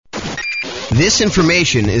This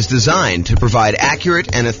information is designed to provide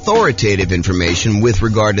accurate and authoritative information with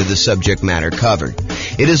regard to the subject matter covered.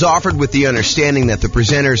 It is offered with the understanding that the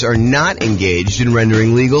presenters are not engaged in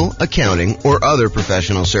rendering legal, accounting, or other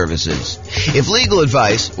professional services. If legal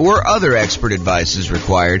advice or other expert advice is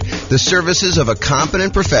required, the services of a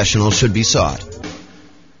competent professional should be sought.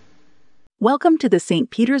 Welcome to the St.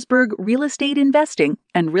 Petersburg Real Estate Investing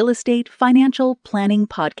and Real Estate Financial Planning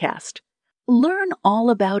Podcast. Learn all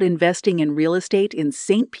about investing in real estate in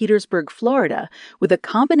St. Petersburg, Florida, with a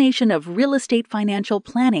combination of real estate financial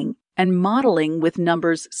planning and modeling with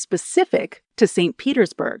numbers specific to St.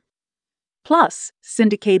 Petersburg. Plus,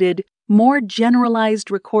 syndicated, more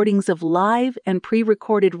generalized recordings of live and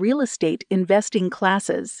pre-recorded real estate investing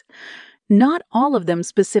classes, not all of them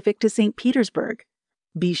specific to St. Petersburg.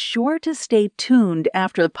 Be sure to stay tuned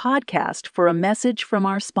after the podcast for a message from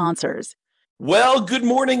our sponsors. Well, good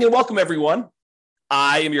morning and welcome, everyone.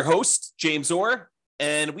 I am your host, James Orr,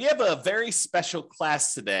 and we have a very special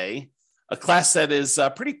class today, a class that is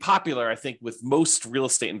pretty popular, I think, with most real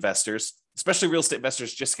estate investors, especially real estate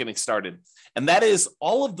investors just getting started, and that is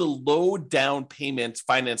all of the low down payment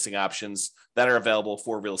financing options that are available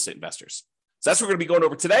for real estate investors. So that's what we're going to be going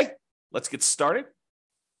over today. Let's get started.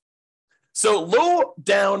 So low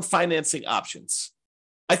down financing options.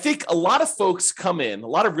 I think a lot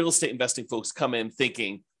of real estate investing folks come in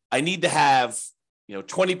thinking, I need to have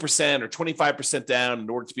 20% or 25% down in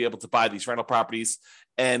order to be able to buy these rental properties.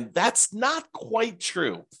 And that's not quite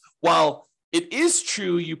true. While it is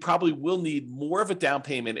true, you probably will need more of a down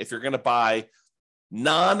payment if you're going to buy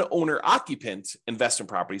non-owner occupant investment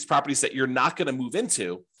properties that you're not going to move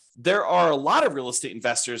into. There are a lot of real estate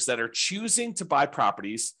investors that are choosing to buy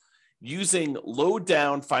properties using low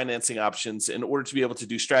down financing options in order to be able to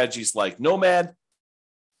do strategies like nomad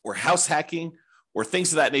or house hacking or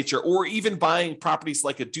things of that nature, or even buying properties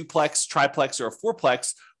like a duplex, triplex, or a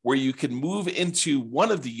fourplex where you can move into one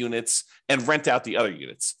of the units and rent out the other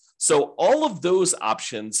units. So all of those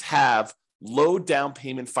options have low down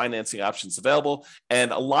payment financing options available.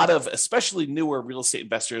 And a lot of, especially newer real estate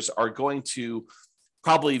investors, are going to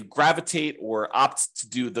probably gravitate or opt to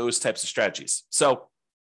do those types of strategies. So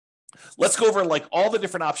let's go over all the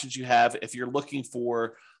different options you have if you're looking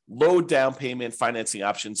for low down payment financing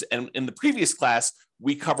options. And in the previous class,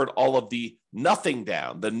 we covered all of the nothing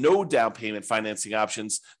down, the no down payment financing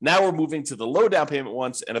options. Now we're moving to the low down payment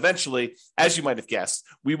ones. And eventually, as you might have guessed,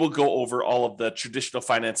 we will go over all of the traditional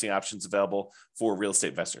financing options available for real estate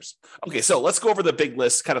investors. Okay, so let's go over the big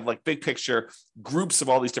list, kind of like big picture groups of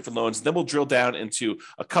all these different loans. And then we'll drill down into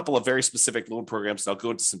a couple of very specific loan programs, and I'll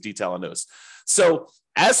go into some detail on those. So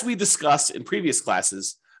as we discussed in previous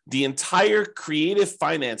classes, the entire creative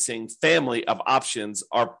financing family of options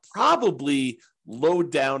are probably low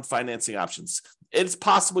down financing options. It's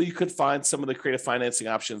possible you could find some of the creative financing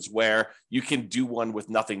options where you can do one with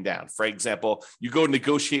nothing down. For example, you go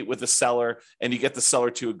negotiate with a seller and you get the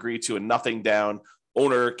seller to agree to a nothing down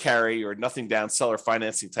owner carry or nothing down seller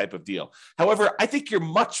financing type of deal. However, I think you're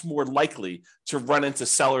much more likely to run into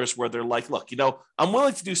sellers where they're like, look, I'm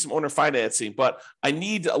willing to do some owner financing, but I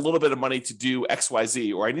need a little bit of money to do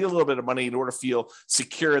XYZ, or I need a little bit of money in order to feel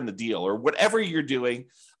secure in the deal, or whatever you're doing.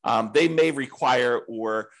 They may require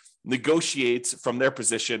or negotiate from their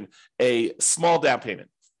position a small down payment.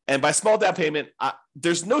 And by small down payment,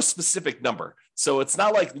 there's no specific number. So it's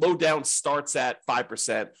not like low down starts at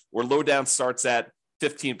 5% or low down starts at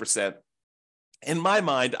 15%. In my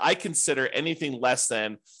mind, I consider anything less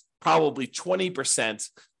than probably 20%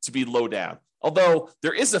 to be low down. Although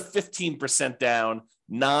there is a 15% down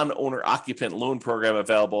non-owner occupant loan program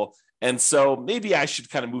available. And so maybe I should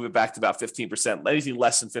kind of move it back to about 15%. Anything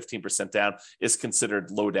less than 15% down is considered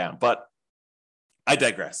low down, but I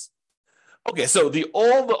digress. Okay, so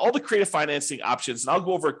all the creative financing options, and I'll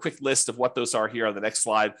go over a quick list of what those are here on the next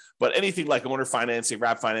slide, but anything like owner financing,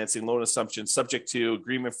 wrap financing, loan assumption, subject to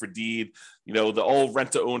agreement for deed, the old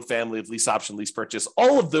rent-to-own family of lease option, lease purchase,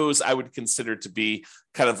 all of those I would consider to be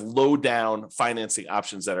kind of low-down financing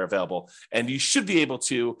options that are available. And you should be able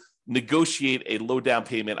to negotiate a low down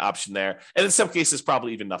payment option there, and in some cases,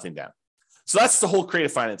 probably even nothing down. So that's the whole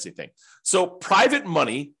creative financing thing. So private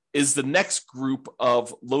money is the next group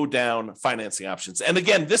of low down financing options. And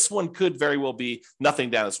again, this one could very well be nothing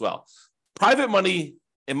down as well. Private money,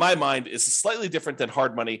 in my mind, is slightly different than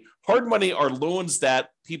hard money. Hard money are loans that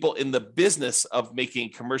people in the business of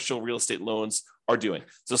making commercial real estate loans are doing.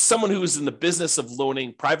 So someone who is in the business of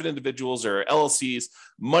loaning private individuals or LLCs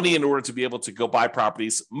money in order to be able to go buy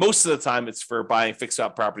properties. Most of the time it's for buying fixed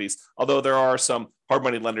out properties, although there are some hard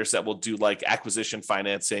money lenders that will do like acquisition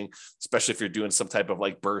financing, especially if you're doing some type of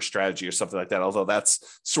like BRRRR strategy or something like that, although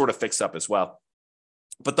that's sort of fixed up as well.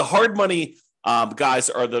 But the hard money guys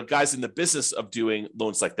are the guys in the business of doing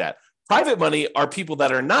loans like that. Private money are people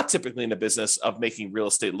that are not typically in the business of making real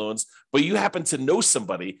estate loans, but you happen to know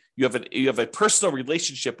somebody, you have a personal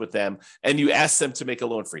relationship with them, and you ask them to make a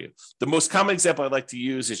loan for you. The most common example I like to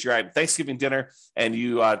use is you're at Thanksgiving dinner and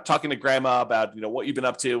you talking to grandma about what you've been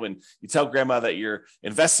up to, and you tell grandma that you're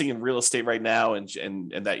investing in real estate right now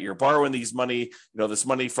and that you're borrowing this money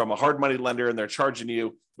from a hard money lender, and they're charging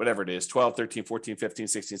you whatever it is, 12, 13, 14, 15,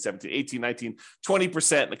 16, 17, 18, 19,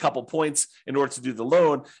 20% and a couple points in order to do the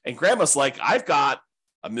loan. And grandma's like, I've got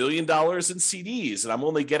 $1 million in CDs and I'm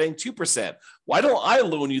only getting 2%. Why don't I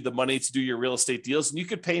loan you the money to do your real estate deals? And you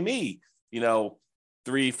could pay me,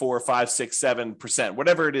 3, 4, 5, 6, 7%,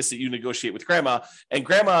 whatever it is that you negotiate with grandma. And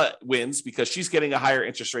grandma wins because she's getting a higher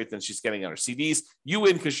interest rate than she's getting on her CDs. You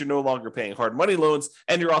win because you're no longer paying hard money loans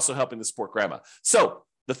and you're also helping to support grandma. So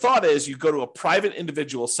the thought is you go to a private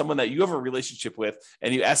individual, someone that you have a relationship with,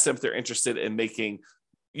 and you ask them if they're interested in making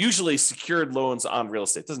usually secured loans on real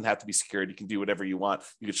estate. It doesn't have to be secured. You can do whatever you want.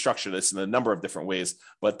 You can structure this in a number of different ways,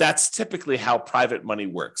 but that's typically how private money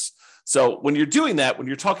works. So when you're doing that, when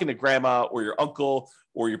you're talking to grandma or your uncle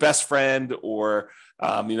or your best friend or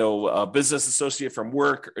a business associate from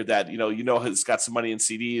work, or that has got some money in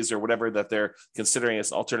CDs or whatever that they're considering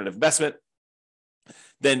as an alternative investment,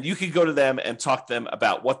 then you can go to them and talk to them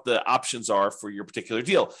about what the options are for your particular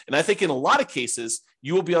deal. And I think in a lot of cases,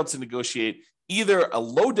 you will be able to negotiate either a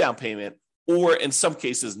low down payment or in some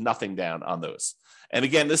cases, nothing down on those. And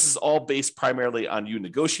again, this is all based primarily on you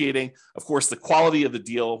negotiating. Of course, the quality of the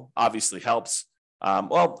deal obviously helps.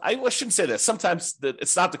 I shouldn't say that. Sometimes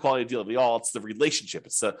it's not the quality of the deal at all. It's the relationship.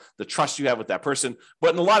 It's the trust you have with that person.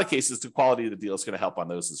 But in a lot of cases, the quality of the deal is going to help on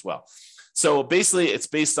those as well. So basically, it's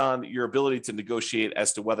based on your ability to negotiate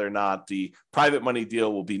as to whether or not the private money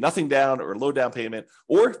deal will be nothing down or low down payment,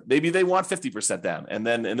 or maybe they want 50% down. And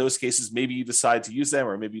then in those cases, maybe you decide to use them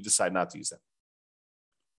or maybe you decide not to use them.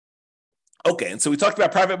 Okay, and so we talked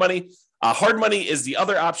about private money. Hard money is the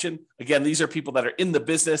other option. Again, these are people that are in the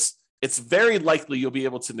business. It's very likely you'll be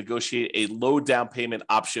able to negotiate a low down payment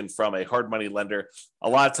option from a hard money lender. A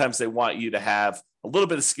lot of times they want you to have a little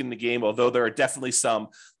bit of skin in the game, although there are definitely some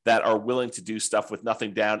that are willing to do stuff with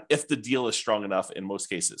nothing down if the deal is strong enough in most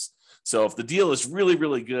cases. So if the deal is really,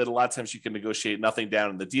 really good, a lot of times you can negotiate nothing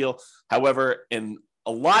down in the deal. However, in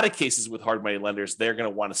a lot of cases with hard money lenders, they're going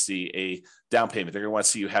to want to see a down payment. They're going to want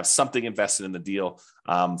to see you have something invested in the deal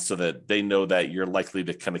so that they know that you're likely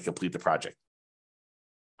to kind of complete the project.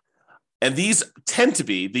 And these tend to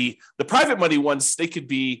be the private money ones. They could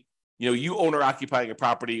be, you own or occupying a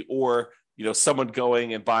property, or someone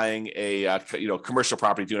going and buying a commercial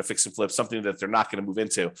property, doing a fix and flip, something that they're not going to move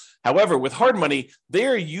into. However, with hard money,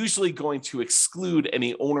 they're usually going to exclude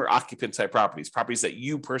any owner-occupant type properties that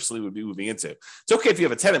you personally would be moving into. It's okay if you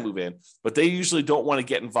have a tenant move in, but they usually don't want to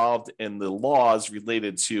get involved in the laws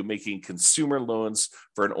related to making consumer loans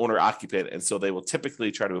for an owner-occupant, and so they will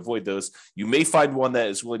typically try to avoid those. You may find one that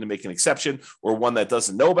is willing to make an exception, or one that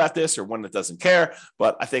doesn't know about this, or one that doesn't care,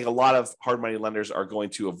 but I think a lot of hard money lenders are going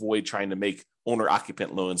to avoid trying to make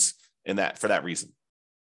owner-occupant loans for that reason.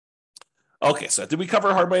 Okay, so did we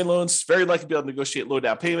cover hard money loans? Very likely to be able to negotiate low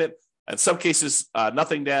down payment. In some cases,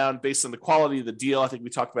 nothing down based on the quality of the deal. I think we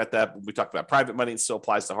talked about that when we talked about private money. It still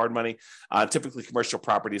applies to hard money, typically commercial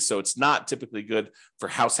properties. So it's not typically good for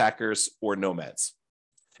house hackers or nomads.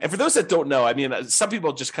 And for those that don't know, some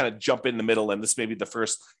people just kind of jump in the middle, and this may be the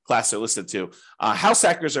first class they're listened to. House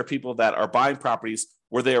hackers are people that are buying properties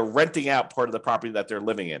where they are renting out part of the property that they're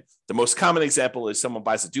living in. The most common example is someone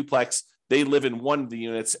buys a duplex, they live in one of the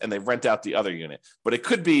units, and they rent out the other unit. But it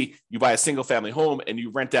could be you buy a single family home and you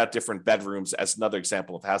rent out different bedrooms as another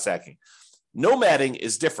example of house hacking. Nomading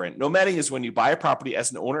is different. Nomading is when you buy a property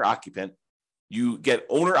as an owner-occupant. You get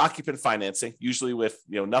owner-occupant financing, usually with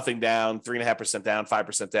nothing down, 3.5% down,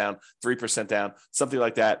 5% down, 3% down, something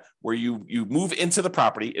like that, where you move into the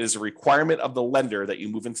property. It is a requirement of the lender that you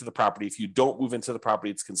move into the property. If you don't move into the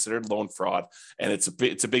property, it's considered loan fraud, and it's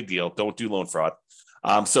a big deal. Don't do loan fraud.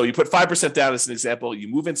 So you put 5% down as an example. You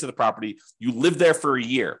move into the property. You live there for a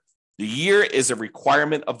year. The year is a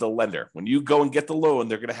requirement of the lender. When you go and get the loan,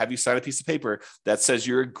 they're going to have you sign a piece of paper that says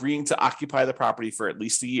you're agreeing to occupy the property for at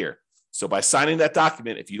least a year. So by signing that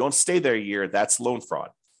document, if you don't stay there a year, that's loan fraud.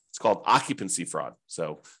 It's called occupancy fraud.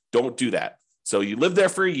 So don't do that. So you live there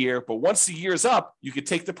for a year, but once the year is up, you can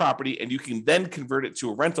take the property and you can then convert it to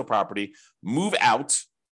a rental property, move out,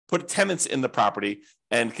 put tenants in the property,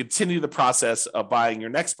 and continue the process of buying your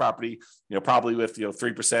next property, probably with 3%,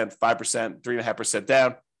 5%, 3.5%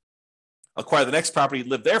 down. Acquire the next property,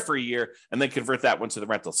 live there for a year, and then convert that one to the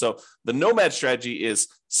rental. So the nomad strategy is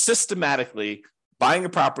systematically buying a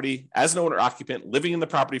property as an owner-occupant, living in the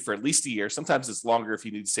property for at least a year. Sometimes it's longer if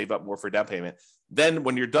you need to save up more for a down payment. Then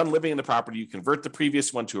when you're done living in the property, you convert the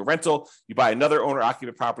previous one to a rental, you buy another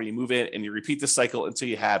owner-occupant property, you move in, and you repeat the cycle until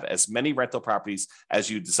you have as many rental properties as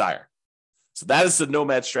you desire. So that is the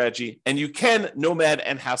nomad strategy. And you can nomad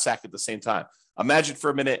and house hack at the same time. Imagine for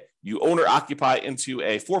a minute, you owner-occupy into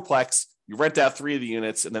a fourplex, you rent out 3 of the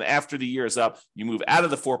units, and then after the year is up, you move out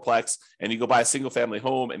of the fourplex and you go buy a single family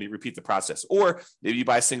home and you repeat the process. Or maybe you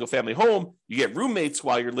buy a single family home, you get roommates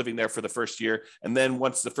while you're living there for the first year. And then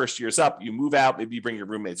once the first year is up, you move out, maybe you bring your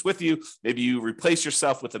roommates with you, maybe you replace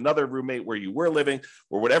yourself with another roommate where you were living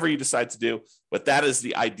or whatever you decide to do. But that is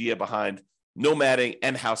the idea behind nomading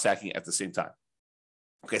and house hacking at the same time.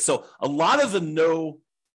 Okay, so a lot of the no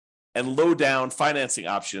and low down financing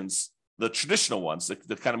options, the traditional ones,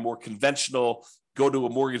 the kind of more conventional, go to a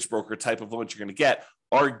mortgage broker type of loans you're going to get,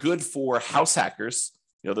 are good for house hackers.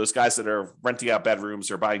 Those guys that are renting out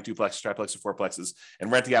bedrooms or buying duplexes, triplexes, or fourplexes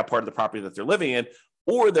and renting out part of the property that they're living in,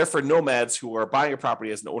 or they're for nomads who are buying a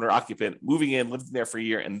property as an owner occupant, moving in, living there for a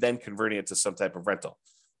year, and then converting it to some type of rental.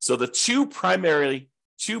 So the two primary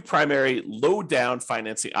low down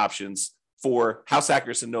financing options for house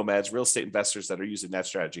hackers and nomads, real estate investors that are using that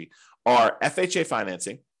strategy, are FHA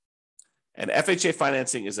financing. And FHA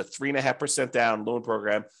financing is a 3.5% down loan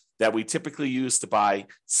program that we typically use to buy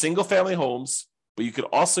single family homes, but you could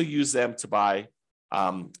also use them to buy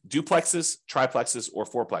duplexes, triplexes, or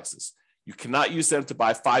fourplexes. You cannot use them to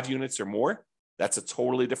buy 5 units or more. That's a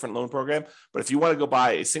totally different loan program. But if you want to go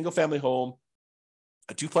buy a single family home,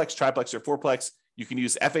 a duplex, triplex, or fourplex, you can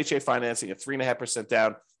use FHA financing, a 3.5%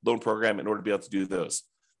 down loan program, in order to be able to do those.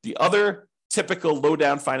 The other typical low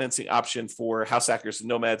down financing option for house hackers and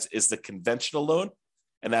nomads is the conventional loan,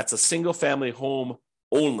 and that's a single family home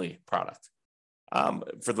only product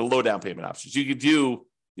for the low down payment options. You could do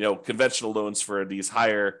conventional loans for these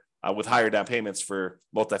higher with higher down payments for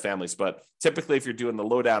multifamilies, but typically if you're doing the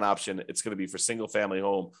low down option, it's going to be for single family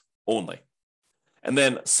home only. And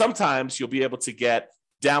then sometimes you'll be able to get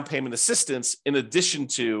down payment assistance in addition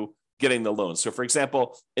to getting the loan. So for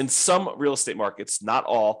example, in some real estate markets, not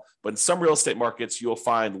all, but in some real estate markets, you'll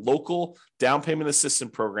find local down payment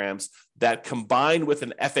assistance programs that combine with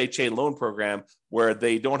an FHA loan program where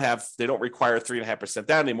they don't require 3.5%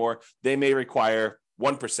 down anymore. They may require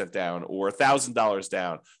 1% down or $1,000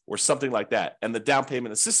 down or something like that. And the down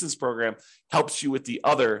payment assistance program helps you with the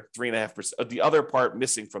other 3.5%, the other part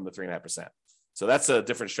missing from the 3.5%. So that's a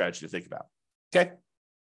different strategy to think about. Okay.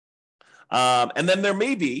 And then there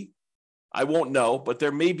may be, I won't know, but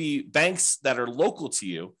there may be banks that are local to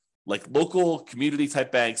you, like local community type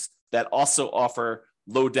banks that also offer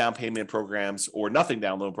low down payment programs or nothing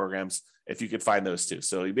down loan programs, if you could find those too.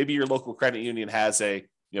 So maybe your local credit union has a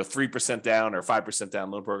 3% down or 5%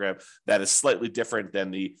 down loan program that is slightly different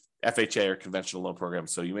than the FHA or conventional loan program.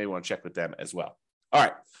 So you may want to check with them as well. All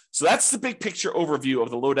right. So that's the big picture overview of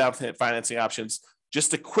the low down financing options.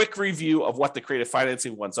 Just a quick review of what the creative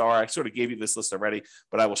financing ones are. I sort of gave you this list already,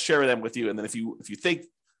 but I will share them with you. And then if you think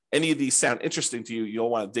any of these sound interesting to you, you'll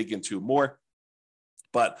want to dig into more.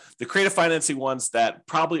 But the creative financing ones that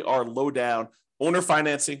probably are low down: owner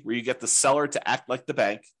financing, where you get the seller to act like the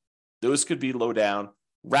bank. Those could be low down.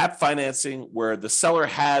 Wrap financing, where the seller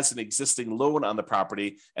has an existing loan on the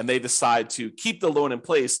property and they decide to keep the loan in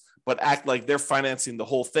place, but act like they're financing the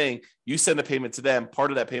whole thing. You send a payment to them.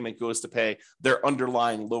 Part of that payment goes to pay their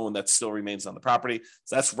underlying loan that still remains on the property.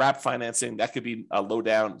 So that's wrap financing. That could be low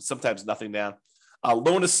down, sometimes nothing down.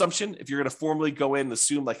 Loan assumption, if you're going to formally go in and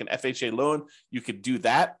assume like an FHA loan, you could do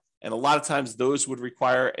that. And a lot of times those would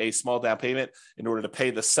require a small down payment in order to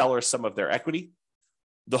pay the seller some of their equity.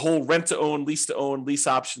 The whole rent to own, lease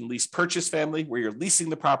option, lease purchase family, where you're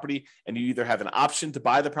leasing the property and you either have an option to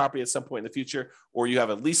buy the property at some point in the future, or you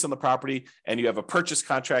have a lease on the property and you have a purchase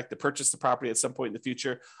contract to purchase the property at some point in the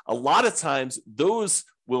future. A lot of times those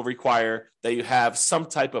will require that you have some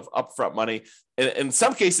type of upfront money. And in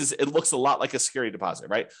some cases, it looks a lot like a security deposit,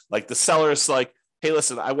 right? Like the seller is like, hey,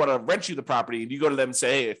 listen, I want to rent you the property. And you go to them and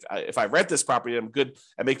say, hey, if I rent this property, I'm good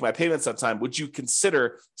and make my payments on time, would you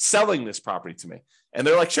consider selling this property to me? And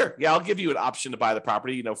they're like, sure, yeah, I'll give you an option to buy the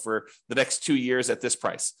property, for the next 2 years at this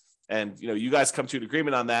price. And, you guys come to an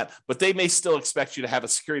agreement on that, but they may still expect you to have a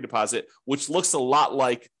security deposit, which looks a lot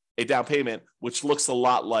like a down payment, which looks a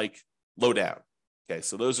lot like low down. Okay,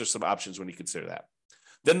 so those are some options when you consider that.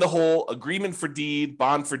 Then the whole agreement for deed,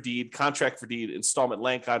 bond for deed, contract for deed, installment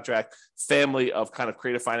land contract, family of kind of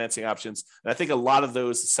creative financing options. And I think a lot of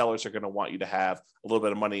those sellers are going to want you to have a little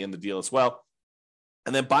bit of money in the deal as well.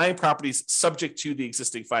 And then buying properties subject to the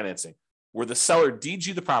existing financing, where the seller deeds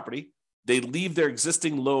you the property, they leave their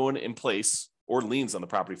existing loan in place, or liens on the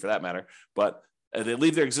property for that matter, but they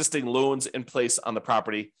leave their existing loans in place on the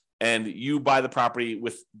property, and you buy the property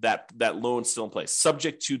with that loan still in place,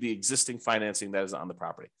 subject to the existing financing that is on the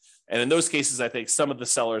property. And in those cases, I think some of the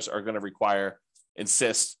sellers are going to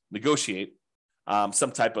negotiate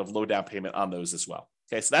some type of low down payment on those as well.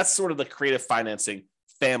 Okay, so that's sort of the creative financing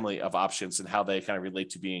family of options and how they kind of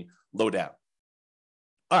relate to being low down.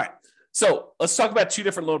 All right, so let's talk about two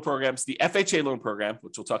different loan programs, the FHA loan program,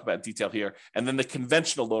 which we'll talk about in detail here, and then the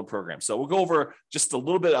conventional loan program. So we'll go over just a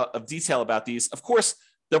little bit of detail about these. Of course,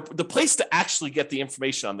 the place to actually get the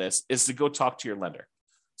information on this is to go talk to your lender.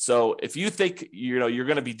 So if you think you're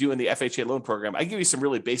going to be doing the FHA loan program, I give you some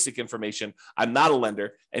really basic information. I'm not a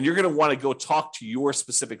lender, and you're going to want to go talk to your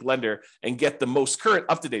specific lender and get the most current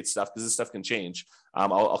up-to-date stuff, because this stuff can change.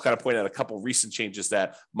 I'll kind of point out a couple of recent changes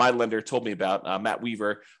that my lender told me about. Matt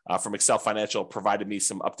Weaver from Excel Financial provided me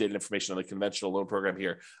some updated information on the conventional loan program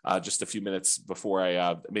here just a few minutes before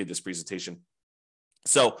I made this presentation.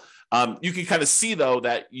 So you can kind of see, though,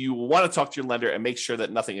 that you want to talk to your lender and make sure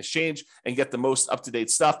that nothing has changed and get the most up-to-date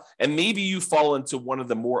stuff. And maybe you fall into one of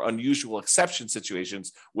the more unusual exception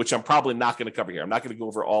situations, which I'm probably not going to cover here. I'm not going to go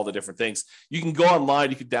over all the different things. You can go online,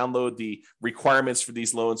 you can download the requirements for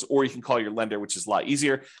these loans, or you can call your lender, which is a lot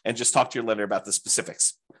easier, and just talk to your lender about the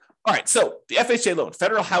specifics. All right, so the FHA loan,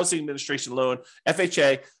 Federal Housing Administration loan,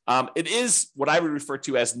 FHA, it is what I would refer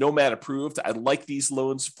to as nomad approved. I like these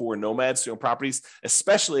loans for nomads who own properties,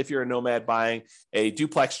 especially if you're a nomad buying a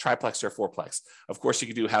duplex, triplex, or fourplex. Of course, you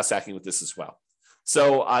can do house hacking with this as well.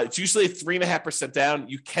 So it's usually 3.5% down.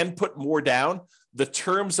 You can put more down. The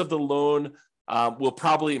terms of the loan will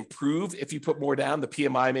probably improve if you put more down. The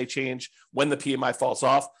PMI may change. When the PMI falls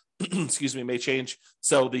off, may change.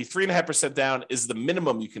 So the 3.5% down is the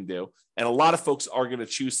minimum you can do. And a lot of folks are going to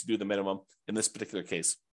choose to do the minimum in this particular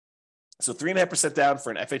case. So 3.5% down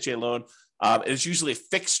for an FHA loan. It is usually a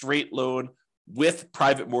fixed rate loan with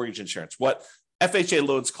private mortgage insurance, what FHA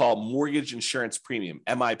loans call mortgage insurance premium,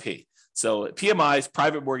 MIP. So PMI is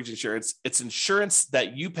private mortgage insurance. It's insurance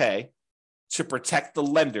that you pay to protect the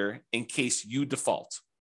lender in case you default.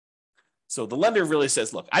 So the lender really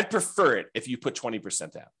says, look, I'd prefer it if you put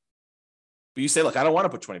 20% down. But you say, look, I don't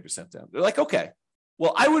want to put 20% down. They're like, okay,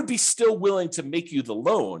 well, I would be still willing to make you the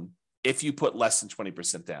loan if you put less than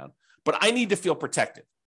 20% down, but I need to feel protected.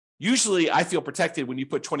 Usually I feel protected when you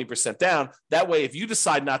put 20% down. That way, if you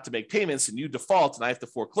decide not to make payments and you default and I have to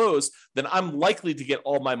foreclose, then I'm likely to get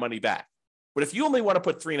all my money back. But if you only want to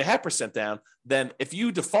put 3.5% down, then if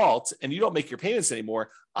you default and you don't make your payments anymore,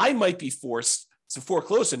 I might be forced to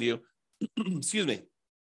foreclose on you, excuse me,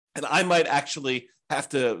 and I might actually have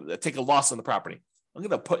to take a loss on the property. I'm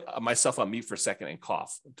going to put myself on mute for a second and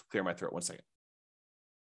cough to clear my throat. 1 second.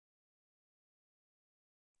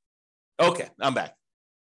 Okay, I'm back.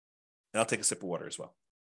 And I'll take a sip of water as well.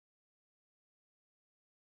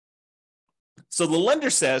 So the lender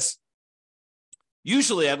says,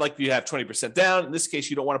 usually I'd like you to have 20% down. In this case,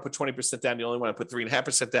 you don't want to put 20% down. You only want to put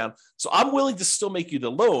 3.5% down. So I'm willing to still make you the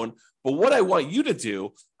loan. But what I want you to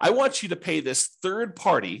do, I want you to pay this third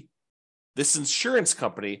party, this insurance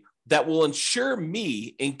company that will insure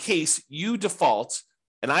me in case you default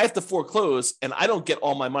and I have to foreclose and I don't get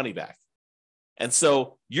all my money back. And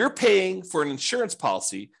so you're paying for an insurance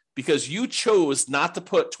policy because you chose not to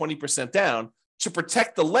put 20% down to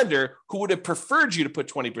protect the lender who would have preferred you to put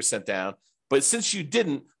 20% down. But since you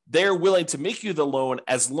didn't, they're willing to make you the loan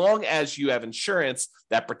as long as you have insurance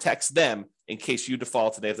that protects them in case you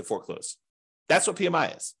default and they have to foreclose. That's what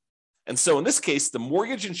PMI is. And so in this case, the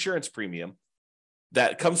mortgage insurance premium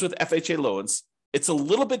that comes with FHA loans, it's a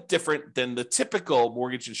little bit different than the typical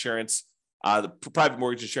mortgage insurance, the private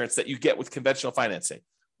mortgage insurance that you get with conventional financing.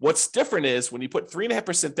 What's different is when you put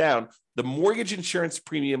 3.5% down, the mortgage insurance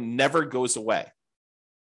premium never goes away.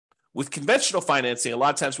 With conventional financing, a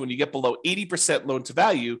lot of times when you get below 80% loan to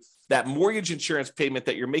value, that mortgage insurance payment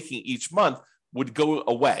that you're making each month would go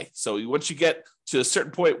away. So once you get to a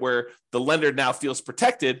certain point where the lender now feels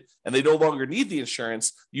protected and they no longer need the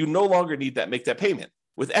insurance, you no longer need that, make that payment.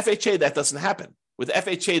 With FHA, that doesn't happen. With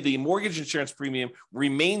FHA, the mortgage insurance premium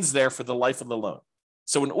remains there for the life of the loan.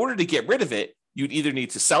 So in order to get rid of it, you'd either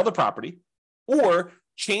need to sell the property or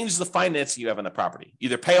change the financing you have on the property,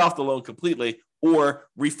 either pay off the loan completely or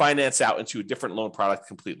refinance out into a different loan product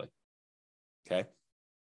completely. Okay.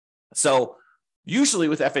 So Usually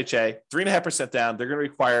with FHA, 3.5% down, they're going to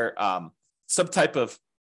require some type of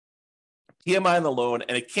PMI on the loan,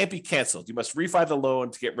 and it can't be canceled. You must refi the loan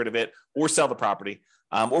to get rid of it, or sell the property,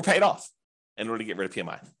 or pay it off in order to get rid of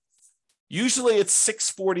PMI. Usually it's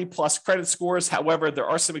 640 plus credit scores. However, there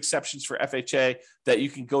are some exceptions for FHA that you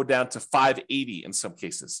can go down to 580 in some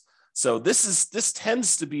cases. So this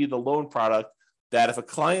tends to be the loan product that if a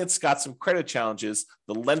client's got some credit challenges,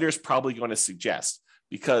 the lender's probably going to suggest,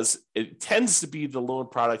 because it tends to be the loan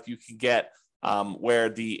product you can get where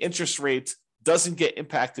the interest rate doesn't get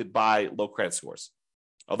impacted by low credit scores.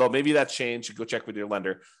 Although maybe that's changed, you go check with your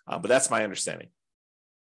lender, but that's my understanding.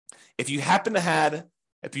 If you happen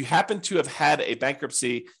to have had a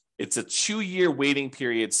bankruptcy, it's a 2-year waiting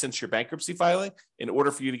period since your bankruptcy filing in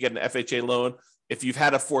order for you to get an FHA loan. If you've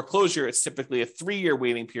had a foreclosure, it's typically a 3-year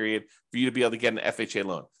waiting period for you to be able to get an FHA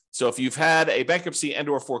loan. So if you've had a bankruptcy and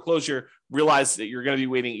or foreclosure, realize that you're going to be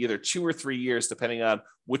waiting either 2 or 3 years, depending on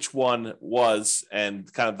which one was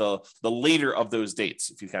and kind of the later of those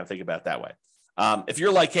dates, if you kind of think about it that way. If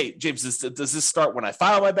you're like, hey, James, does this start when I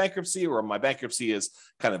file my bankruptcy, or my bankruptcy is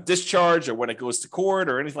kind of discharged, or when it goes to court,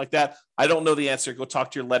 or anything like that? I don't know the answer. Go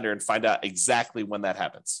talk to your lender and find out exactly when that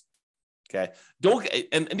happens. Okay.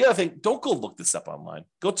 And the other thing, don't go look this up online.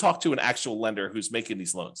 Go talk to an actual lender who's making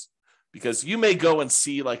these loans, because you may go and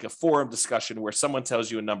see like a forum discussion where someone tells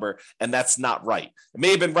you a number and that's not right. It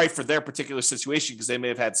may have been right for their particular situation because they may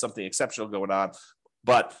have had something exceptional going on.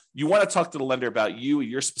 But you want to talk to the lender about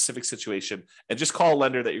your specific situation, and just call a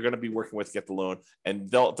lender that you're going to be working with, get the loan, and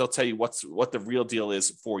they'll tell you what the real deal is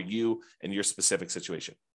for you and your specific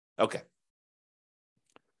situation. Okay.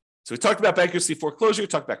 So we talked about bankruptcy, foreclosure, we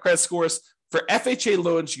talked about credit scores. For FHA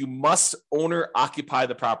loans, you must owner occupy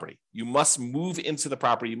the property. You must move into the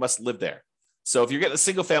property. You must live there. So if you're getting a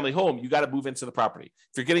single family home, you got to move into the property.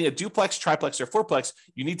 If you're getting a duplex, triplex, or fourplex,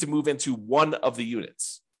 you need to move into one of the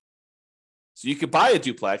units. So you could buy a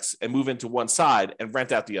duplex and move into one side and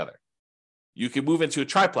rent out the other. You can move into a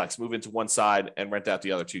triplex, move into one side and rent out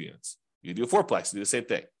the other 2 units. You can do a fourplex, do the same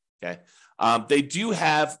thing. Okay. They do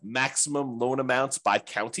have maximum loan amounts by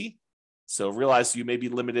county. So realize you may be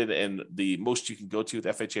limited in the most you can go to with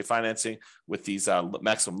FHA financing with these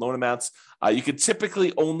maximum loan amounts. You can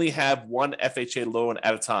typically only have one FHA loan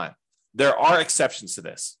at a time. There are exceptions to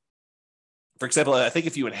this. For example, I think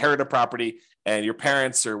if you inherit a property and your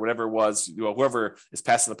parents or whatever it was, whoever is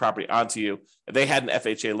passing the property onto you, if they had an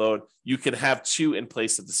FHA loan, you can have 2 in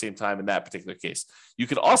place at the same time in that particular case. You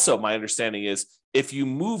could also, my understanding is, if you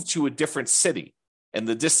move to a different city and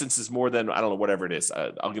the distance is more than, I don't know, whatever it is,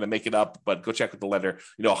 I'm going to make it up, but go check with the lender,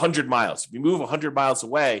 100 miles. If you move 100 miles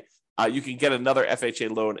away, you can get another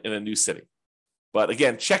FHA loan in a new city. But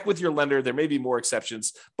again, check with your lender. There may be more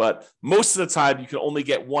exceptions, but most of the time you can only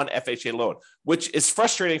get one FHA loan, which is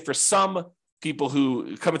frustrating for some people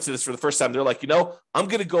who come into this for the first time. They're like, I'm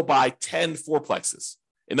going to go buy 10 fourplexes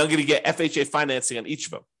and I'm going to get FHA financing on each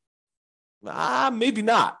of them. Maybe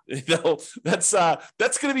not. That's going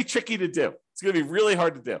to be tricky to do. It's going to be really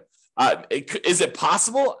hard to do. Is it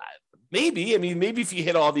possible? Maybe. I mean, maybe if you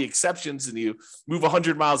hit all the exceptions and you move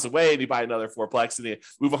 100 miles away and you buy another fourplex, and you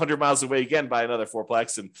move 100 miles away again, buy another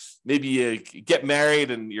fourplex, and maybe you get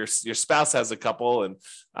married and your spouse has a couple and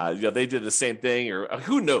they did the same thing, or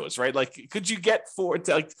who knows, right? Like, could you get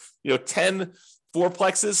 10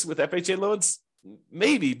 fourplexes with FHA loans?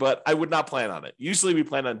 Maybe, but I would not plan on it. Usually we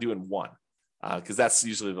plan on doing one because that's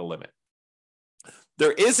usually the limit.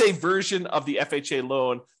 There is a version of the FHA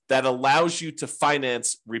loan that allows you to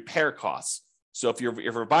finance repair costs. So if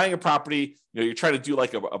you're buying a property, you're trying to do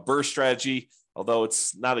like a BRRRR strategy, although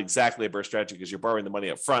it's not exactly a BRRRR strategy because you're borrowing the money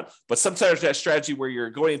up front, but sometimes that strategy where you're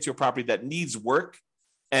going into a property that needs work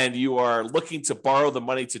and you are looking to borrow the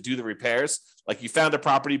money to do the repairs, like you found a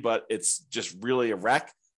property, but it's just really a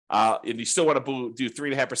wreck. And you still want to do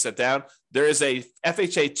 3.5% down. There is a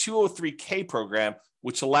FHA 203K program,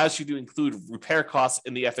 which allows you to include repair costs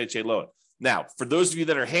in the FHA loan. Now, for those of you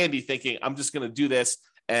that are handy thinking, I'm just going to do this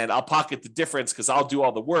and I'll pocket the difference because I'll do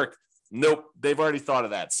all the work. Nope, they've already thought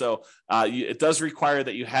of that. So it does require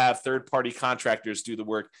that you have third-party contractors do the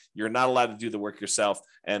work. You're not allowed to do the work yourself.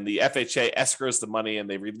 And the FHA escrows the money and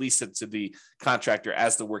they release it to the contractor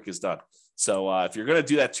as the work is done. So if you're going to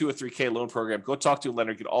do that 203K loan program, go talk to a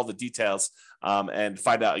lender, get all the details, and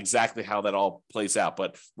find out exactly how that all plays out.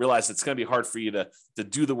 But realize it's going to be hard for you to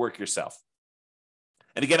do the work yourself.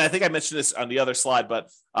 And again, I think I mentioned this on the other slide, but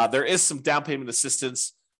there is some down payment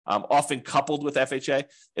assistance often coupled with FHA.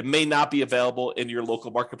 It may not be available in your local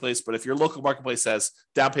marketplace, but if your local marketplace has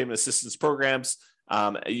down payment assistance programs,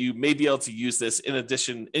 You may be able to use this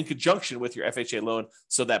in conjunction with your FHA loan,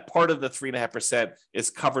 so that part of the 3.5% is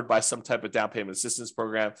covered by some type of down payment assistance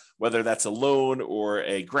program, whether that's a loan or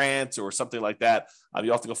a grant or something like that.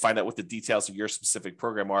 You'll have to go find out what the details of your specific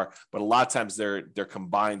program are, but a lot of times they're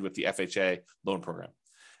combined with the FHA loan program.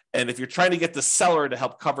 And if you're trying to get the seller to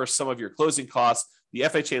help cover some of your closing costs, the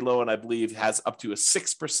FHA loan, I believe, has up to a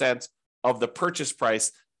 6% of the purchase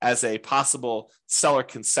price as a possible seller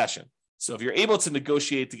concession. So if you're able to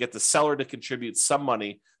negotiate to get the seller to contribute some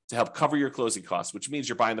money to help cover your closing costs, which means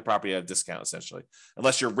you're buying the property at a discount, essentially,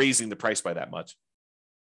 unless you're raising the price by that much.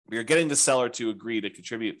 If you're getting the seller to agree to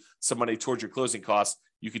contribute some money towards your closing costs,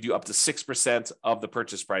 you could do up to 6% of the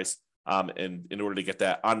purchase price in order to get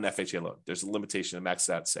that on an FHA loan. There's a limitation to max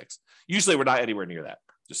out 6. Usually we're not anywhere near that,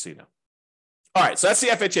 just so you know. All right, so that's the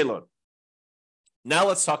FHA loan. Now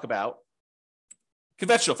let's talk about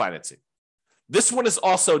conventional financing. This one is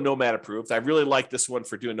also Nomad approved. I really like this one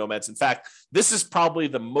for doing Nomads. In fact, this is probably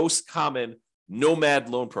the most common Nomad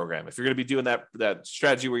loan program. If you're going to be doing that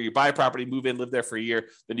strategy where you buy a property, move in, live there for a year,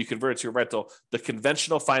 then you convert it to a rental, the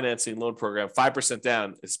conventional financing loan program, 5%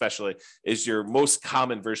 down especially, is your most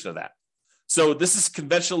common version of that. So this is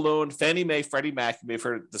conventional loan, Fannie Mae, Freddie Mac, you may have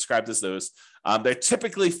heard described as those. They're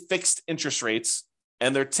typically fixed interest rates,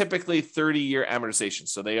 and they're typically 30-year amortization.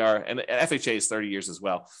 So they are, and FHA is 30 years as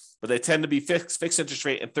well, but they tend to be fixed interest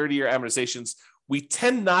rate and 30-year amortizations. We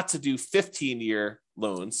tend not to do 15-year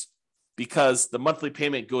loans because the monthly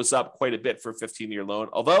payment goes up quite a bit for a 15-year loan.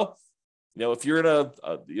 Although, if you're in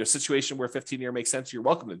a situation where 15-year makes sense, you're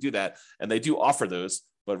welcome to do that. And they do offer those,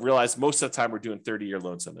 but realize most of the time we're doing 30-year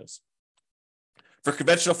loans on those. For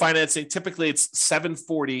conventional financing, typically it's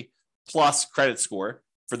 740 plus credit score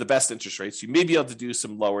for the best interest rates. You may be able to do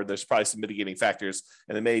some lower. There's probably some mitigating factors,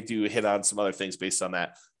 and they may do hit on some other things based on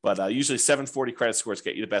that. But usually 740 credit scores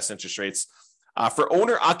get you the best interest rates. For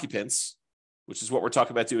owner occupants, which is what we're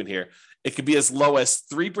talking about doing here, it could be as low as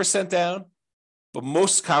 3% down, but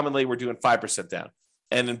most commonly we're doing 5% down.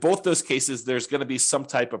 And in both those cases, there's going to be some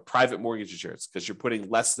type of private mortgage insurance because you're putting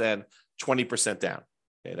less than 20% down.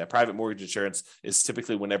 Okay, that private mortgage insurance is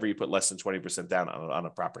typically whenever you put less than 20% down on a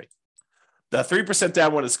property. The 3%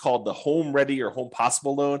 down one is called the Home Ready or Home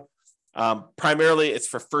Possible loan. Primarily, it's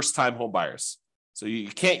for first-time home buyers. So you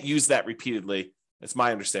can't use that repeatedly. That's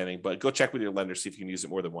my understanding, but go check with your lender, see if you can use it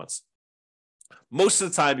more than once. Most of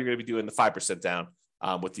the time, you're going to be doing the 5% down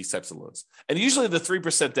with these types of loans. And usually the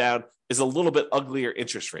 3% down is a little bit uglier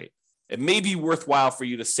interest rate. It may be worthwhile for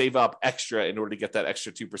you to save up extra in order to get that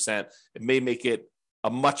extra 2%. It may make it a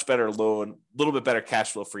much better loan, a little bit better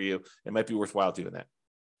cash flow for you. It might be worthwhile doing that.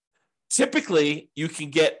 Typically, you can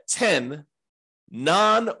get 10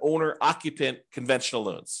 non-owner occupant conventional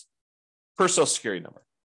loans per Social Security number.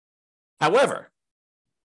 However,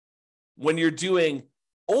 when you're doing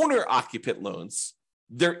owner occupant loans,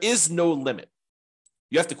 there is no limit.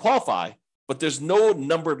 You have to qualify, but there's no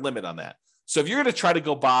numbered limit on that. So if you're going to try to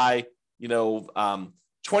go buy,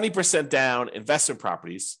 20% down investment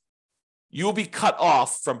properties, you will be cut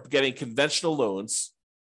off from getting conventional loans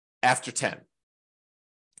after 10.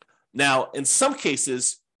 Now, in some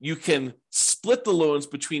cases, you can split the loans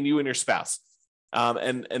between you and your spouse.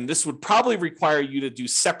 And this would probably require you to do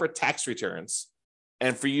separate tax returns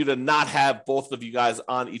and for you to not have both of you guys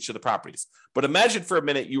on each of the properties. But imagine for a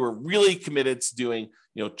minute you were really committed to doing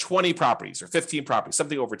 20 properties or 15 properties,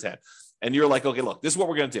 something over 10. And you're like, okay, look, this is what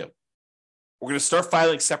we're going to do. We're going to start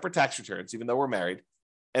filing separate tax returns, even though we're married.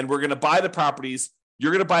 And we're going to buy the properties.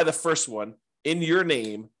 You're going to buy the first one in your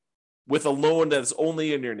name with a loan that is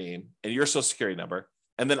only in your name and your Social Security number.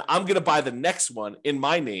 And then I'm going to buy the next one in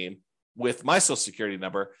my name with my Social Security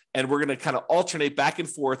number. And we're going to kind of alternate back and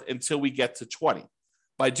forth until we get to 20.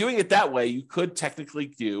 By doing it that way, you could technically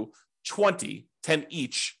do 10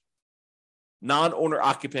 each non-owner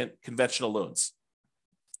occupant conventional loans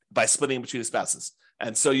by splitting between the spouses.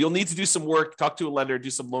 And so you'll need to do some work, talk to a lender, do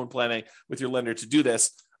some loan planning with your lender to do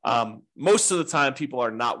this. Most of the time, people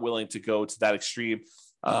are not willing to go to that extreme.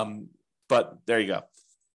 But there you go.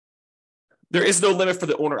 There is no limit for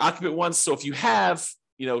the owner occupant ones. So if you have,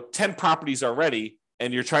 10 properties already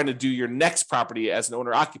and you're trying to do your next property as an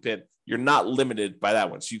owner occupant, you're not limited by that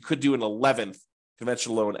one. So you could do an 11th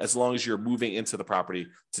conventional loan as long as you're moving into the property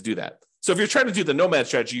to do that. So if you're trying to do the nomad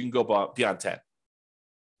strategy, you can go beyond 10.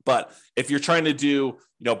 But if you're trying to do,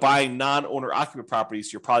 buying non-owner occupant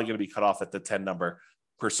properties, you're probably going to be cut off at the 10 number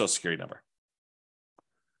per Social Security number.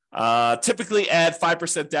 Typically add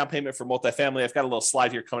 5% down payment for multifamily. I've got a little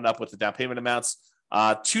slide here coming up with the down payment amounts.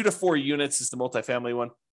 2 to 4 units is the multifamily one.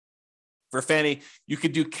 For Fannie, you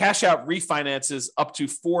could do cash out refinances up to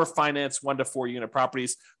 4 finance 1 to 4 unit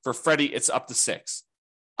properties. For Freddie, it's up to 6.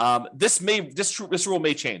 This rule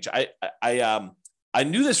may change. I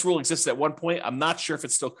knew this rule existed at one point. I'm not sure if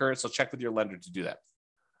it's still current, so check with your lender to do that.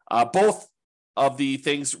 Both of the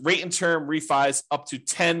things, rate and term refis up to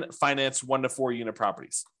 10 finance 1 to 4 unit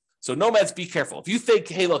properties. So nomads, be careful. If you think,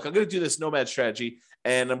 hey, look, I'm going to do this nomad strategy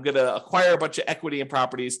and I'm going to acquire a bunch of equity in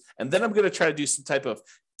properties, and then I'm going to try to do some type of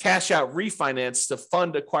cash out refinance to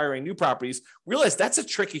fund acquiring new properties, realize that's a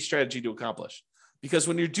tricky strategy to accomplish. Because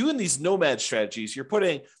when you're doing these nomad strategies, you're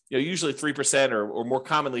putting usually 3% or more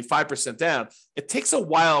commonly 5% down. It takes a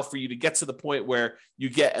while for you to get to the point where you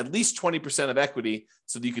get at least 20% of equity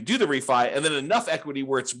so that you can do the refi, and then enough equity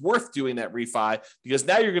where it's worth doing that refi, because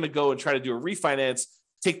now you're going to go and try to do a refinance,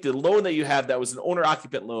 take the loan that you have that was an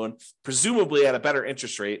owner-occupant loan, presumably at a better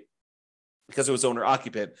interest rate because it was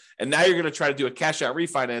owner-occupant, and now you're going to try to do a cash-out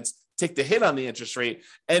refinance, take the hit on the interest rate,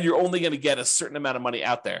 and you're only going to get a certain amount of money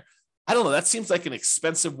out there. I don't know. That seems like an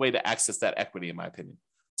expensive way to access that equity, in my opinion.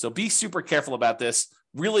 So be super careful about this.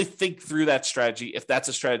 Really think through that strategy if that's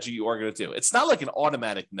a strategy you are going to do. It's not like an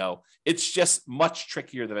automatic no. It's just much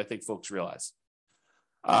trickier than I think folks realize.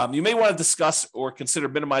 You may want to discuss or consider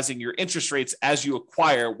minimizing your interest rates as you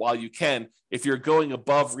acquire while you can, if you're going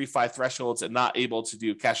above refi thresholds and not able to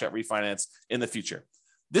do cash out refinance in the future.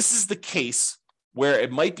 This is the case where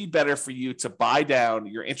it might be better for you to buy down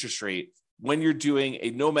your interest rate when you're doing a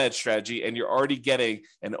nomad strategy and you're already getting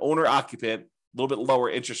an owner occupant, a little bit lower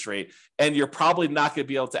interest rate, and you're probably not going to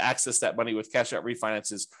be able to access that money with cash out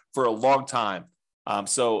refinances for a long time.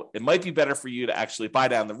 So it might be better for you to actually buy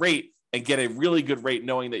down the rate and get a really good rate,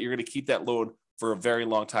 knowing that you're going to keep that loan for a very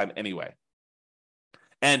long time anyway.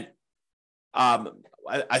 And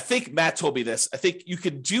I think Matt told me this. I think you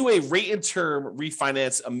could do a rate and term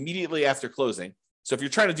refinance immediately after closing. So if you're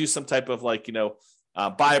trying to do some type of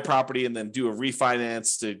buy a property and then do a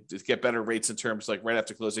refinance to get better rates and terms right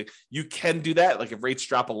after closing, you can do that. Like if rates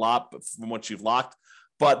drop a lot from what you've locked,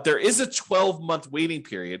 but there is a 12-month waiting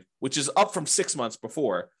period, which is up from 6 months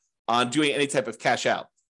before on doing any type of cash out.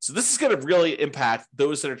 So this is going to really impact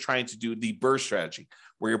those that are trying to do the BRRRR strategy,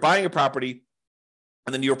 where you're buying a property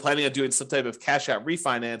and then you're planning on doing some type of cash out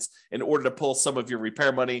refinance in order to pull some of your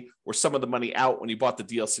repair money or some of the money out when you bought the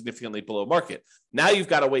deal significantly below market. Now you've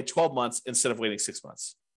got to wait 12 months instead of waiting 6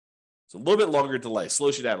 months. So a little bit longer delay,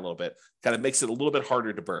 slows you down a little bit, kind of makes it a little bit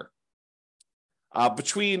harder to BRRRR.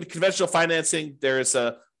 Between conventional financing, there is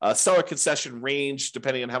a seller concession range,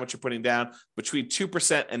 depending on how much you're putting down, between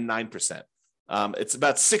 2% and 9%. It's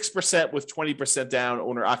about 6% with 20% down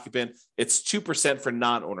owner occupant. It's 2% for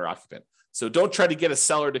non-owner occupant. So don't try to get a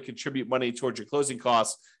seller to contribute money towards your closing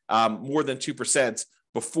costs more than 2%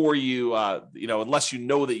 before you, unless you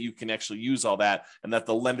know that you can actually use all that and that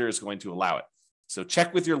the lender is going to allow it. So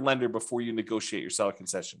check with your lender before you negotiate your seller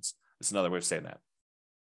concessions. That's another way of saying that.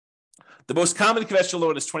 The most common conventional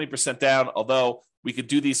loan is 20% down, although we could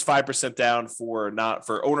do these 5% down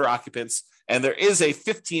for owner occupants, and there is a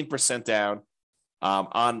 15% down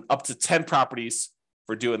on up to 10 properties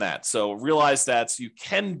for doing that. So realize that you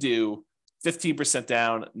can do 15%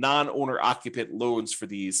 down non-owner occupant loans for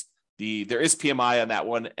these. There is PMI on that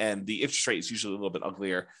one, and the interest rate is usually a little bit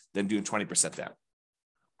uglier than doing 20% down.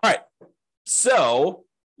 All right, so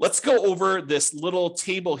let's go over this little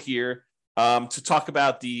table here to talk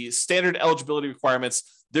about the standard eligibility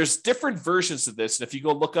requirements. There's different versions of this, and if you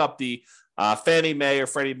go look up the Fannie Mae or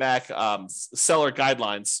Freddie Mac seller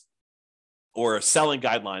guidelines or selling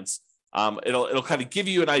guidelines, it'll kind of give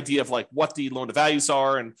you an idea of what the loan to values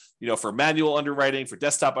are, and for manual underwriting, for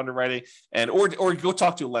desktop underwriting, and or go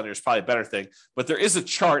talk to a lender is probably a better thing. But there is a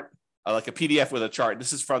chart, like a PDF with a chart.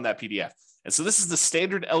 This is from that PDF, and so this is the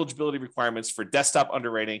standard eligibility requirements for desktop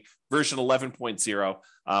underwriting version 11.0.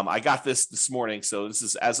 I got this morning, so this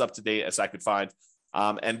is as up to date as I could find,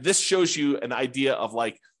 and this shows you an idea of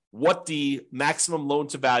what the maximum loan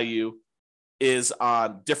to value is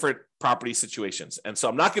on different property situations. And so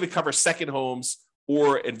I'm not going to cover second homes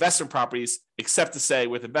or investment properties, except to say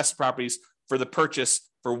with investment properties, for the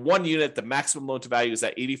purchase for one unit, the maximum loan to value is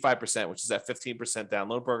at 85%, which is that 15% down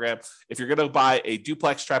loan program. If you're going to buy a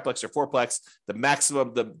duplex, triplex, or fourplex,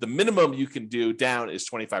 the minimum you can do down is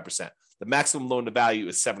 25%. The maximum loan to value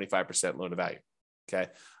is 75% loan to value.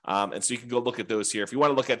 Okay. And so you can go look at those here. If you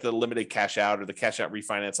want to look at the limited cash out or the cash out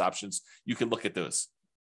refinance options, you can look at those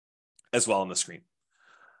as well on the screen.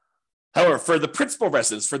 However, for the principal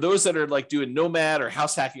residents, for those that are doing nomad or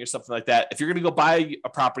house hacking or something like that, if you're going to go buy a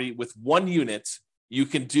property with one unit, you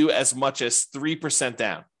can do as much as 3%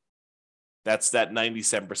 down. That's that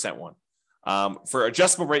 97% one. For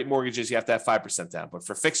adjustable rate mortgages, you have to have 5% down. But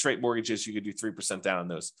for fixed rate mortgages, you could do 3% down on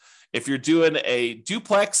those. If you're doing a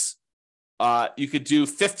duplex, you could do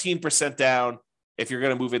 15% down if you're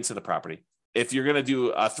going to move into the property. If you're going to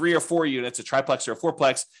do 3 or 4 units, a triplex or a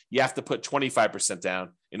fourplex, you have to put 25% down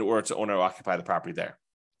in order to own or occupy the property there.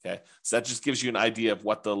 Okay, so that just gives you an idea of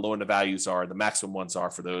what the loan to values are, the maximum ones are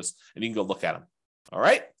for those, and you can go look at them. All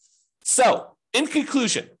right. So in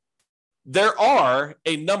conclusion, there are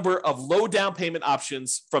a number of low down payment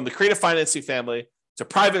options from the creative financing family to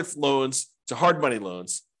private loans to hard money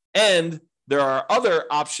loans. And there are other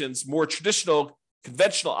options, more traditional,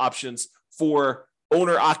 conventional options for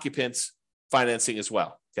owner occupant financing as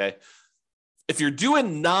well. Okay. If you're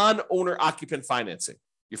doing non-owner occupant financing,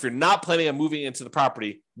 if you're not planning on moving into the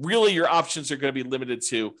property, really your options are going to be limited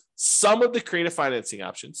to some of the creative financing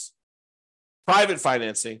options, private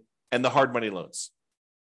financing, and the hard money loans.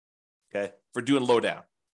 Okay, for doing low down.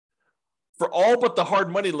 For all but the hard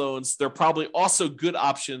money loans, there are probably also good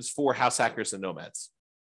options for house hackers and nomads.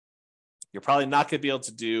 You're probably not going to be able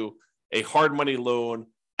to do a hard money loan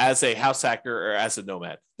as a house hacker or as a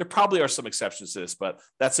nomad. There probably are some exceptions to this, but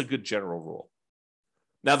that's a good general rule.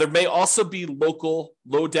 Now, there may also be local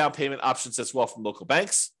low down payment options as well from local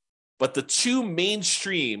banks, but the two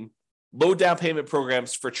mainstream low down payment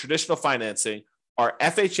programs for traditional financing are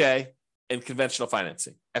FHA and conventional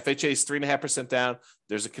financing. FHA is 3.5% down.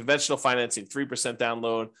 There's a conventional financing 3% down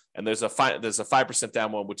loan, and there's a 5%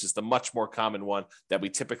 down one, which is the much more common one that we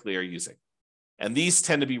typically are using. And these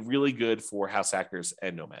tend to be really good for house hackers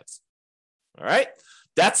and nomads. All right,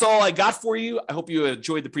 that's all I got for you. I hope you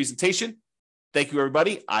enjoyed the presentation. Thank you,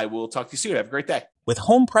 everybody. I will talk to you soon. Have a great day. With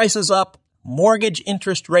home prices up, mortgage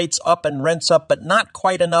interest rates up, and rents up, but not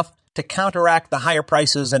quite enough to counteract the higher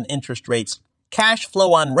prices and interest rates, cash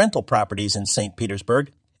flow on rental properties in St.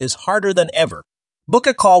 Petersburg is harder than ever. Book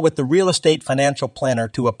a call with the Real Estate Financial Planner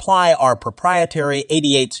to apply our proprietary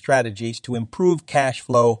 88 strategies to improve cash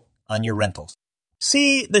flow on your rentals.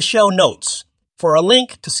 See the show notes for a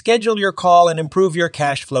link to schedule your call and improve your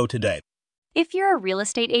cash flow today. If you're a real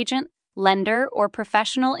estate agent, lender, or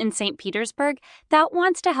professional in St. Petersburg that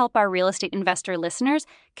wants to help our real estate investor listeners,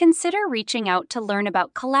 consider reaching out to learn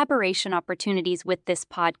about collaboration opportunities with this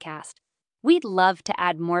podcast. We'd love to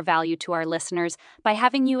add more value to our listeners by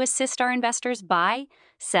having you assist our investors buy,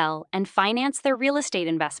 sell, and finance their real estate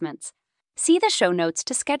investments. See the show notes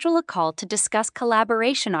to schedule a call to discuss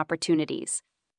collaboration opportunities.